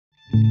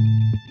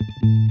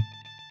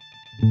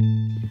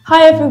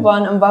Hi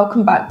everyone and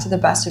welcome back to the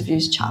Best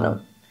Reviews channel.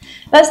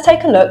 Let's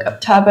take a look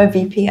at Turbo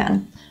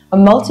VPN, a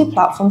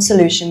multi-platform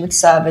solution with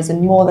servers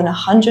in more than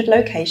 100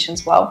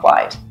 locations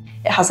worldwide.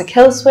 It has a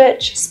kill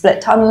switch,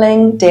 split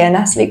tunneling,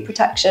 DNS leak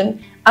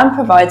protection, and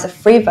provides a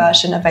free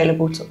version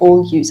available to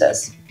all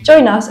users.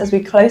 Join us as we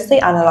closely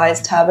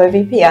analyse Turbo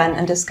VPN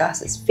and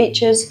discuss its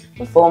features,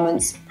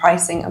 performance,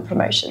 pricing and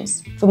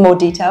promotions. For more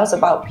details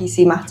about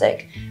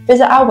PCmatic,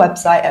 visit our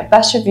website at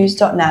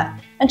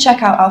bestreviews.net and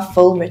check out our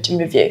full written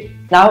review.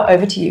 Now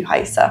over to you,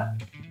 Haisa.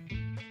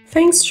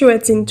 Thanks to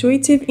its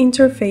intuitive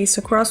interface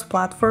across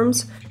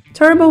platforms,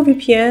 Turbo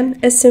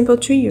VPN is simple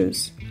to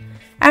use.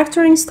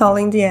 After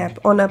installing the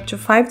app on up to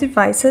 5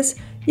 devices,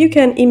 you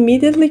can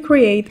immediately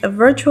create a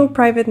virtual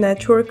private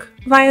network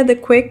via the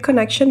Quick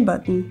Connection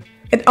button.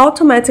 It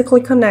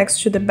automatically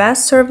connects to the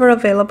best server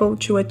available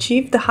to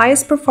achieve the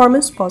highest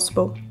performance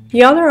possible.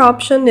 The other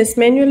option is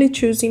manually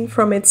choosing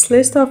from its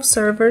list of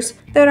servers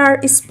that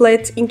are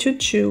split into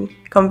two,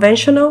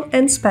 conventional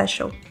and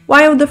special.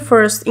 While the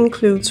first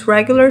includes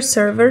regular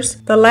servers,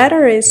 the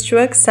latter is to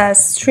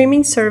access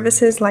streaming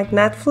services like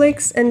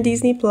Netflix and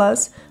Disney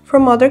Plus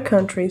from other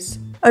countries.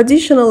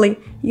 Additionally,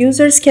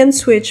 users can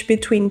switch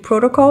between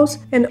protocols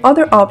and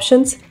other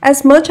options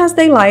as much as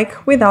they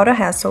like without a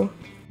hassle.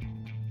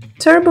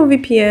 Turbo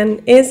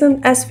VPN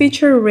isn't as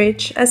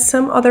feature-rich as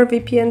some other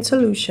VPN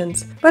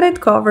solutions, but it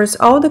covers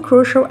all the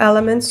crucial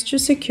elements to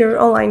secure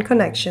online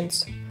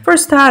connections. For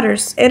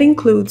starters, it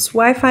includes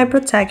Wi-Fi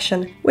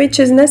protection, which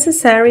is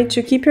necessary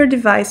to keep your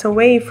device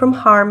away from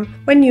harm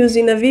when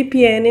using a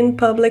VPN in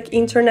public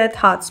internet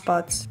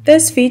hotspots.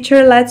 This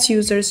feature lets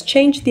users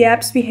change the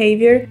app's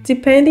behavior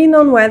depending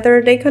on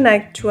whether they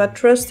connect to a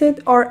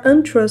trusted or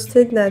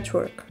untrusted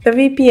network. The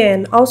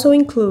VPN also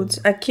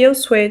includes a kill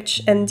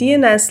switch and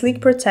DNS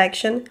leak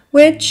protection,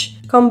 which,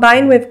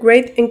 combined with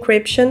great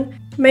encryption,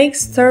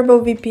 makes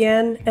Turbo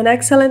VPN an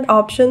excellent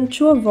option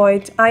to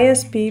avoid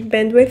ISP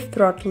bandwidth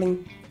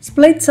throttling.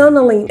 Split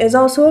tunneling is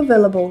also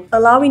available,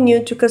 allowing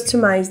you to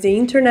customize the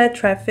internet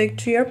traffic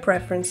to your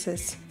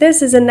preferences.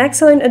 This is an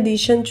excellent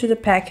addition to the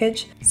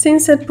package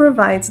since it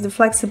provides the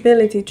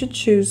flexibility to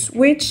choose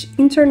which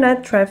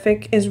internet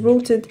traffic is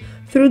routed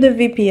through the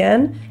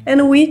VPN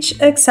and which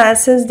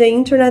accesses the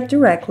internet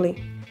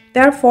directly.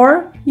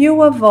 Therefore,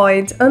 you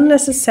avoid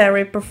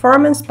unnecessary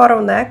performance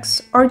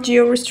bottlenecks or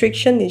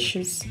geo-restriction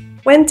issues.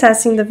 When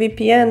testing the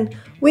VPN,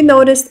 we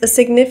noticed a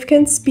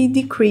significant speed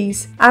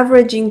decrease,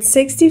 averaging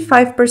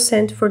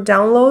 65% for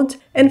download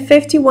and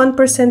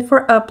 51%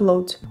 for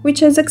upload,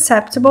 which is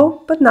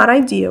acceptable but not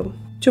ideal.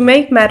 To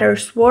make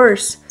matters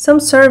worse, some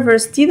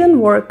servers didn't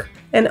work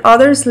and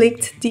others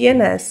leaked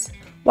DNS.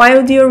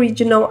 While the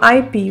original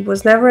IP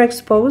was never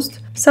exposed,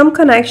 some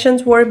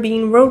connections were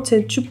being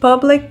routed to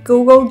public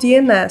Google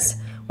DNS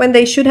when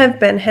they should have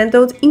been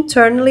handled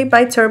internally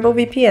by Turbo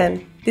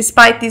VPN.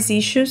 Despite these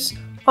issues,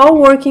 all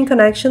working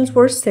connections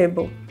were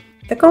stable.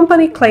 The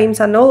company claims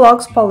a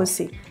no-logs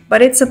policy,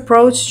 but its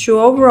approach to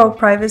overall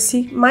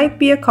privacy might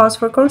be a cause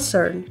for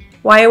concern.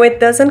 While it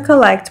doesn't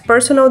collect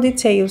personal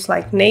details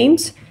like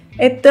names,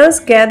 it does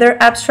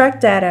gather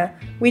abstract data,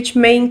 which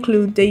may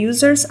include the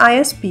user's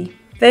ISP.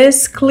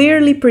 This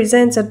clearly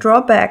presents a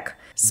drawback,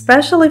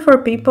 especially for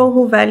people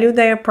who value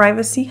their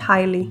privacy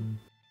highly.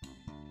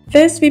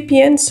 This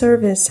VPN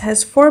service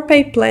has 4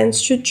 pay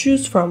plans to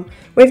choose from,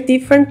 with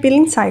different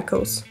billing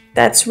cycles.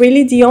 That's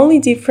really the only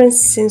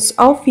difference since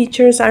all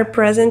features are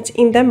present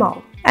in them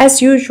all. As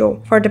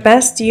usual, for the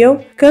best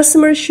deal,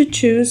 customers should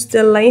choose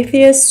the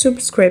lengthiest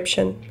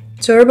subscription.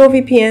 Turbo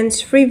VPN's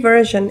free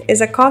version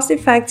is a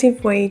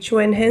cost-effective way to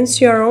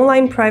enhance your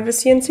online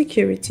privacy and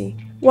security.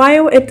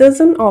 While it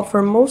doesn't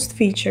offer most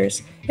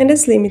features and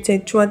is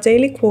limited to a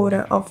daily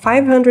quota of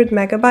 500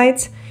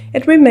 megabytes,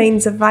 it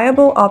remains a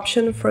viable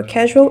option for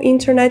casual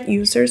internet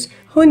users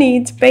who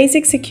need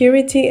basic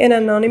security and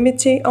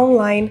anonymity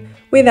online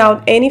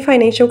without any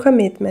financial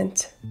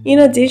commitment. In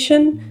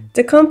addition,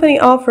 the company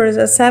offers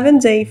a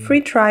 7-day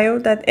free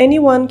trial that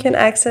anyone can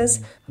access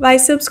by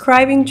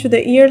subscribing to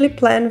the yearly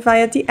plan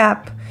via the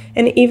app,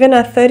 and even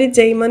a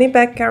 30-day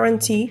money-back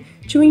guarantee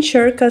to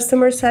ensure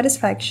customer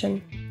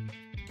satisfaction.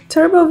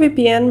 Turbo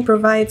VPN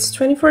provides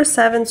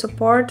 24/7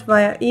 support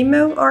via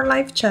email or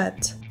live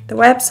chat. The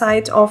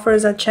website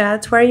offers a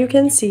chat where you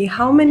can see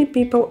how many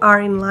people are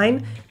in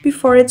line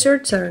before it's your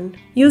turn.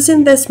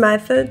 Using this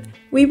method,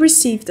 we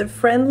received a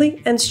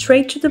friendly and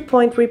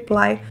straight-to-the-point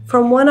reply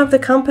from one of the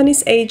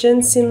company's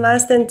agents in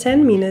less than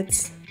 10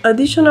 minutes.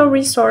 Additional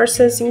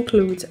resources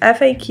include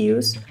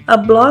FAQs, a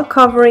blog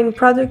covering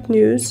product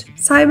news,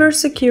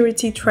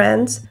 cybersecurity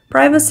trends,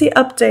 privacy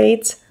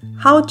updates,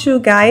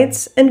 how-to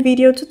guides, and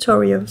video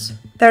tutorials.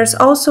 There's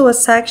also a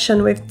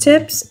section with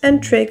tips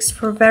and tricks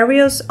for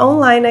various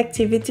online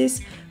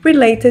activities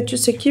related to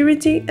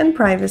security and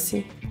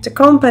privacy. The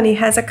company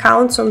has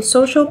accounts on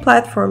social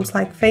platforms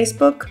like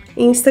Facebook,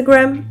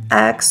 Instagram,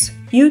 X,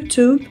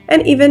 YouTube,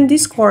 and even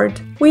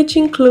Discord, which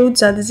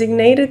includes a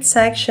designated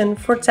section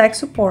for tech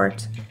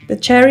support. The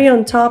cherry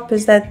on top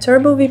is that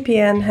Turbo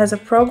VPN has a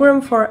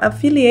program for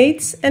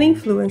affiliates and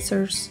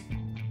influencers.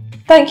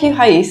 Thank you,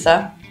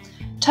 Haisa.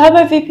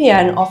 Turbo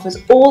VPN offers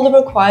all the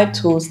required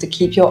tools to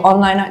keep your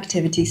online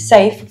activity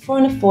safe for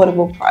an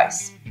affordable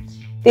price.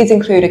 These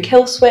include a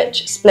kill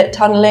switch, split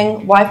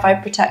tunneling, Wi-Fi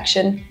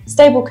protection,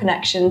 stable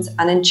connections,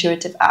 and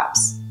intuitive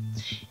apps.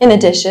 In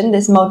addition,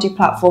 this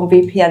multi-platform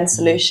VPN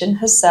solution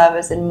has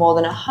servers in more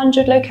than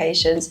 100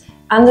 locations,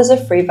 and there's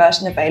a free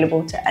version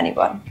available to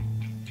anyone.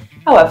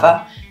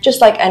 However,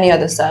 just like any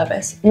other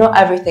service, not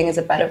everything is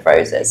a bed of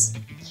roses.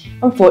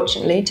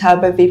 Unfortunately,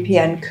 Turbo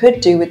VPN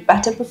could do with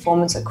better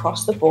performance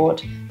across the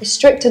board, a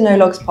stricter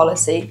no-logs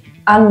policy,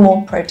 and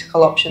more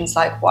protocol options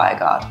like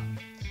WireGuard.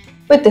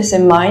 With this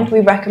in mind, we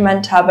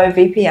recommend Turbo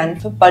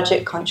VPN for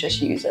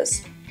budget-conscious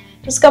users.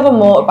 Discover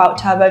more about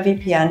Turbo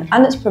VPN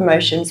and its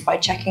promotions by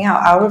checking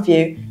out our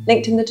review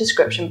linked in the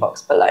description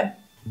box below.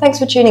 Thanks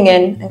for tuning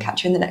in, and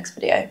catch you in the next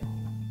video.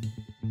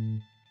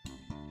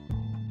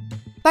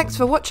 Thanks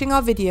for watching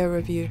our video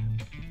review.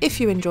 If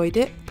you enjoyed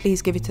it,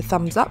 please give it a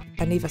thumbs up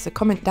and leave us a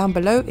comment down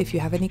below if you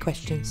have any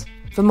questions.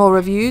 For more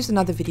reviews and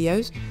other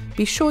videos,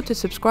 be sure to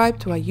subscribe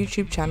to our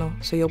YouTube channel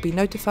so you'll be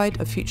notified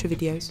of future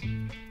videos.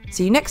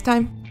 See you next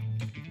time!